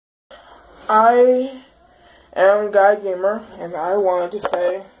I am Guy Gamer, and I wanted to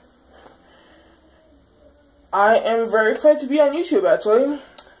say I am very excited to be on YouTube, actually.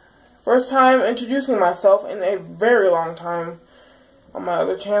 First time introducing myself in a very long time on my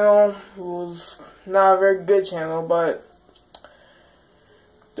other channel, who's not a very good channel, but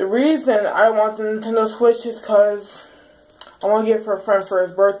the reason I want the Nintendo Switch is because I want to get it for a friend for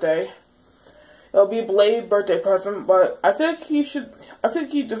his birthday. It'll be a belated birthday present, but I think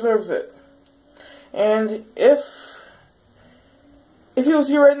he deserves it. And if he was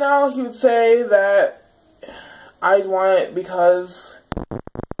here right now, he would say that I'd want it because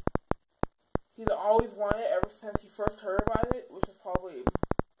he's always wanted it ever since he first heard about it, which is probably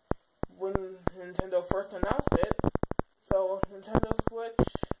when Nintendo first announced it. So, Nintendo Switch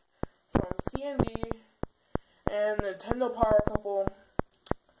from C&D and Nintendo Power Couple,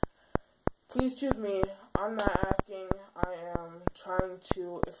 please choose me. I'm not asking, I am trying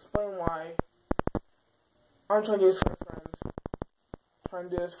to explain why. I'm trying to do this for a friend. I'm trying to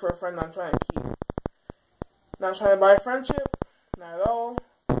do this for a friend I'm trying to keep. Not trying to buy friendship, not at all.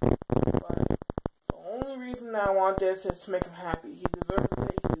 But the only reason that I want this is to make him happy. He deserves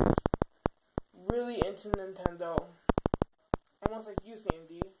it. He's really into Nintendo. Almost like you,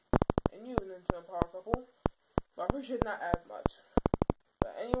 C&D. And you, Nintendo Power Couple. But I appreciate not as much.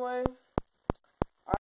 But anyway,